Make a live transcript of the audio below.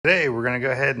Today we're going to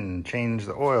go ahead and change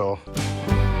the oil.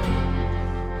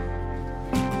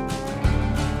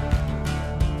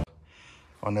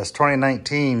 On this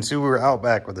 2019 Subaru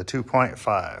Outback with a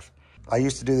 2.5. I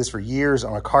used to do this for years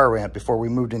on a car ramp before we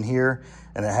moved in here,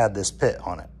 and it had this pit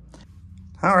on it.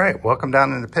 All right, welcome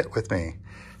down in the pit with me.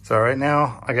 So right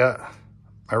now I got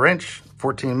my wrench,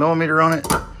 14 millimeter on it,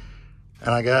 and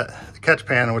I got the catch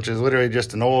pan, which is literally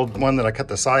just an old one that I cut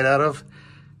the side out of.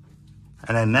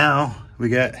 And then now we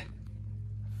got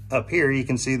up here, you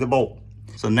can see the bolt.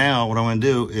 So now what I'm gonna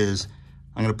do is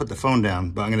I'm gonna put the phone down,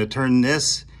 but I'm gonna turn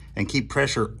this and keep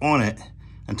pressure on it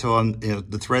until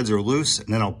the threads are loose,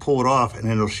 and then I'll pull it off and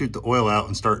then it'll shoot the oil out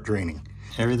and start draining.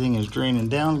 Everything is draining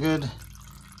down good.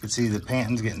 You can see the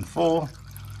pan's getting full.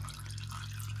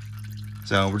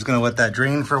 So we're just gonna let that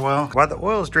drain for a while. While the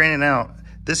oil is draining out,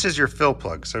 this is your fill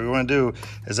plug. So what we wanna do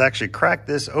is actually crack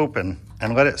this open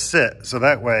and let it sit, so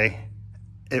that way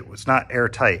it's not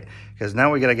airtight, because now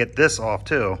we got to get this off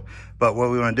too. But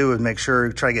what we want to do is make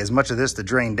sure, try to get as much of this to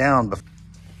drain down.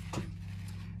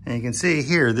 And you can see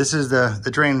here, this is the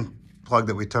drain plug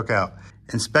that we took out.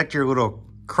 Inspect your little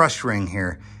crush ring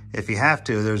here. If you have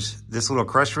to, there's this little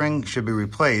crush ring should be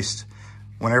replaced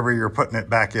whenever you're putting it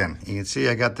back in. You can see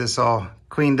I got this all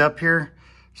cleaned up here.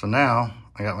 So now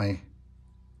I got my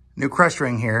new crush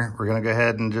ring here. We're going to go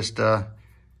ahead and just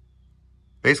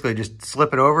basically just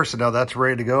slip it over, so now that's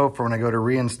ready to go for when I go to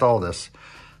reinstall this.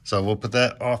 So we'll put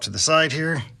that off to the side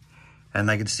here, and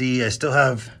I can see I still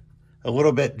have a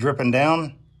little bit dripping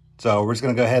down, so we're just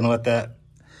gonna go ahead and let that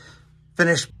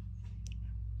finish.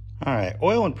 All right,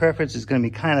 oil and preference is gonna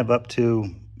be kind of up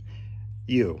to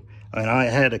you. And I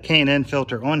had a K&N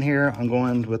filter on here. I'm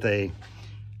going with a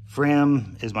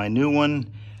Fram is my new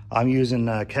one. I'm using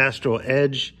Castrol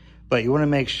Edge, but you wanna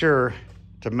make sure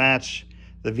to match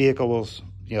the vehicle's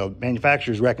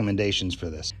manufacturer's recommendations for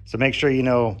this. So make sure you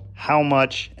know how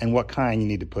much and what kind you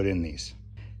need to put in these.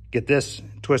 Get this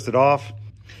twisted off.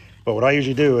 But what I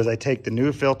usually do is I take the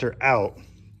new filter out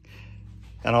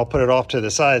and I'll put it off to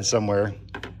the side somewhere.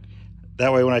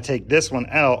 That way when I take this one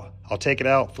out, I'll take it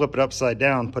out, flip it upside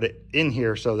down, put it in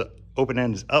here so the open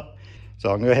end is up. So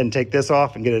I'll go ahead and take this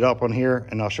off and get it up on here,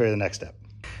 and I'll show you the next step.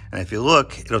 And if you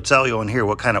look, it'll tell you on here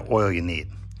what kind of oil you need.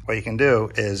 What you can do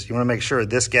is you want to make sure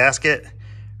this gasket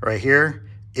right here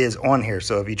is on here.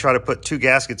 So if you try to put two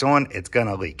gaskets on, it's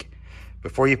gonna leak.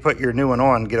 Before you put your new one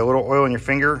on, get a little oil in your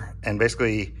finger and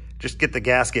basically just get the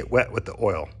gasket wet with the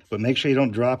oil. But make sure you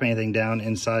don't drop anything down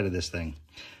inside of this thing.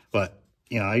 But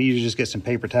I usually just get some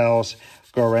paper towels,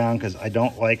 go around, because I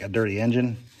don't like a dirty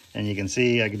engine. And you can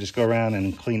see I can just go around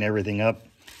and clean everything up.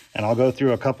 And I'll go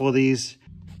through a couple of these.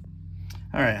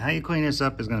 All right, how you clean this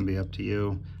up is gonna be up to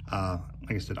you.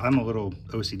 Like I said, I'm a little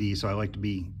OCD, so I like to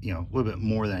be, a little bit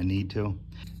more than I need to.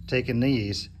 Taking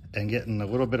these and getting a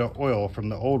little bit of oil from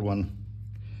the old one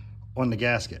on the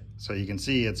gasket. So you can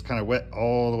see it's kind of wet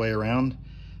all the way around.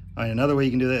 Another way you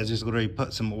can do that is just literally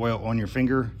put some oil on your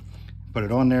finger, put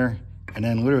it on there, and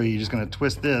then literally you're just gonna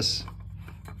twist this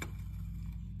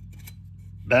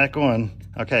back on.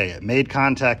 Okay, it made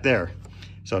contact there.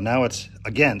 So now it's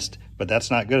against, but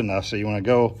that's not good enough. So you wanna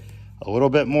go a little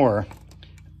bit more.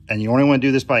 And you only want to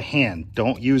do this by hand.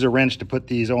 Don't use a wrench to put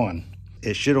these on.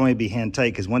 It should only be hand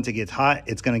tight, because once it gets hot,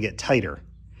 it's going to get tighter.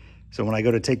 So when I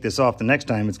go to take this off the next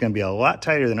time, it's going to be a lot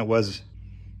tighter than it was.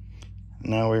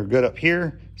 Now we're good up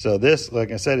here. So this,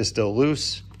 like I said, is still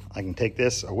loose. I can take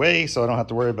this away so I don't have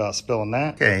to worry about spilling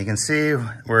that. Okay, you can see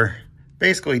we're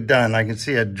basically done. I can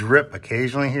see a drip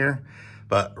occasionally here,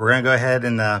 but we're going to go ahead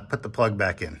and put the plug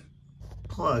back in.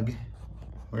 Plug,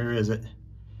 where is it?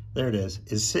 There it is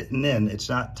sitting in. It's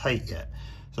not tight yet.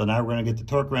 So now we're gonna get the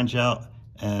torque wrench out,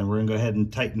 and we're gonna go ahead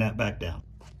and tighten that back down.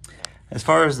 As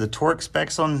far as the torque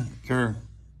specs on your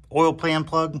oil pan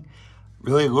plug,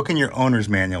 really look in your owner's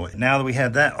manual. Now that we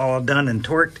have that all done and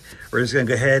torqued, we're just gonna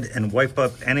go ahead and wipe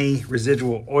up any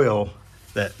residual oil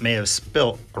that may have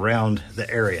spilt around the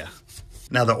area.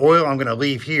 Now the oil I'm gonna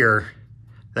leave here,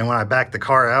 then when I back the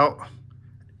car out,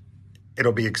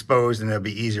 it'll be exposed and it'll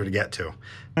be easier to get to.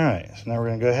 All right, so now we're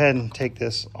gonna go ahead and take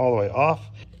this all the way off.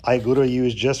 I literally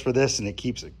use just for this, and I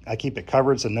keep it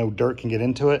covered so no dirt can get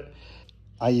into it.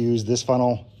 I use this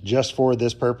funnel just for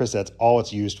this purpose. That's all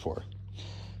it's used for.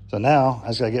 So now I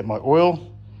just gotta get my oil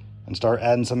and start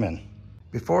adding some in.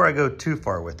 Before I go too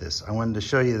far with this, I wanted to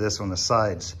show you this on the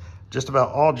sides. Just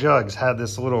about all jugs have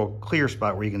this little clear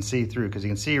spot where you can see through, because you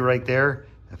can see right there,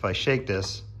 if I shake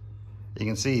this, you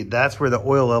can see that's where the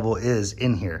oil level is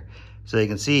in here. So you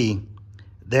can see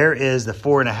there is the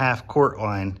 4.5 quart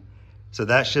line. So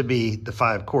that should be the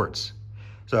 5 quarts.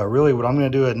 So really what I'm gonna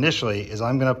do initially is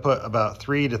I'm gonna put about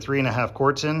 3 to 3.5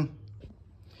 quarts in.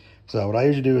 So what I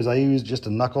usually do is I use just a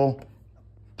knuckle,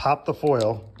 pop the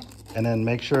foil, and then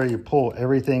make sure you pull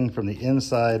everything from the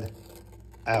inside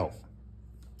out.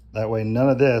 That way none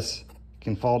of this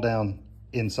can fall down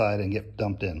inside and get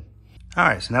dumped in. All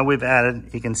right, so now we've added,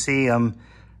 you can see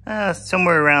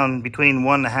somewhere around between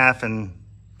 1.5 and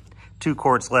 2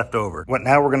 quarts left over.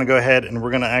 Now we're gonna go ahead and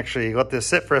we're gonna actually let this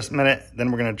sit for a minute, then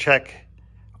we're gonna check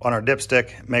on our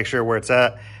dipstick, make sure where it's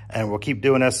at, and we'll keep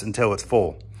doing this until it's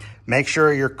full. Make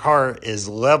sure your car is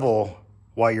level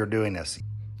while you're doing this.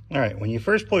 All right, when you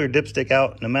first pull your dipstick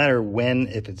out, no matter when,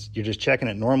 if you're just checking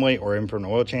it normally or in for an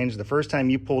oil change, the first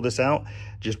time you pull this out,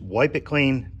 just wipe it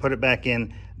clean, put it back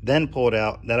in, then pull it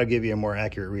out. That'll give you a more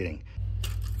accurate reading.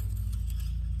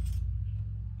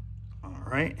 All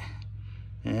right,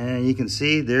 and you can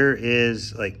see there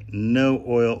is like no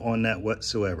oil on that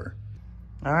whatsoever.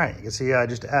 All right, you can see I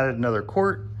just added another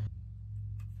quart.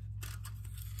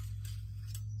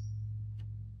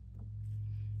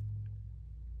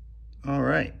 All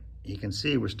right, you can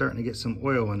see we're starting to get some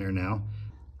oil in there now.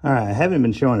 All right, I haven't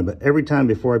been showing it, but every time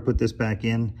before I put this back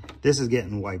in, this is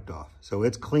getting wiped off. So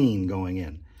it's clean going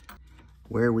in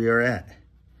where we are at.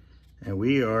 And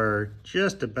we are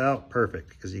just about perfect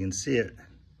because you can see it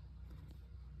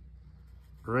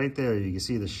right there. You can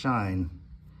see the shine.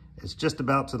 It's just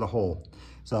about to the hole.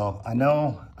 So I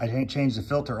know I changed the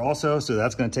filter also, so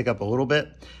that's gonna take up a little bit.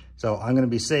 So I'm gonna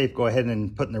be safe, go ahead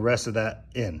and putting the rest of that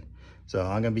in. So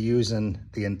I'm gonna be using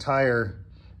the entire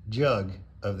jug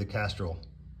of the Castrol.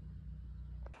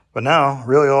 But now,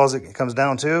 really all it comes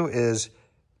down to is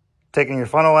taking your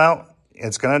funnel out.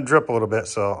 It's gonna drip a little bit,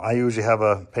 so I usually have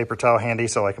a paper towel handy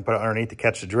so I can put it underneath to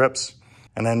catch the drips.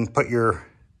 And then put your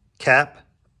cap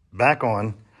back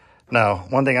on. Now,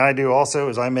 one thing I do also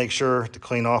is I make sure to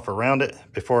clean off around it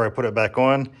before I put it back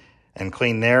on and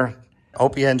clean there.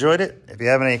 Hope you enjoyed it. If you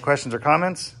have any questions or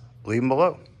comments, leave them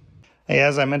below. Hey,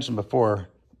 as I mentioned before,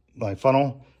 my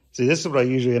funnel, see, this is what I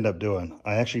usually end up doing.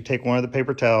 I actually take one of the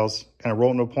paper towels, kind of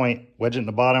roll it into a point, wedge it in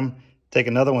the bottom, take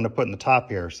another one to put in the top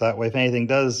here. So that way, if anything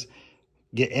does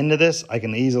get into this, I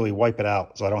can easily wipe it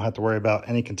out. So I don't have to worry about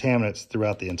any contaminants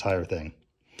throughout the entire thing.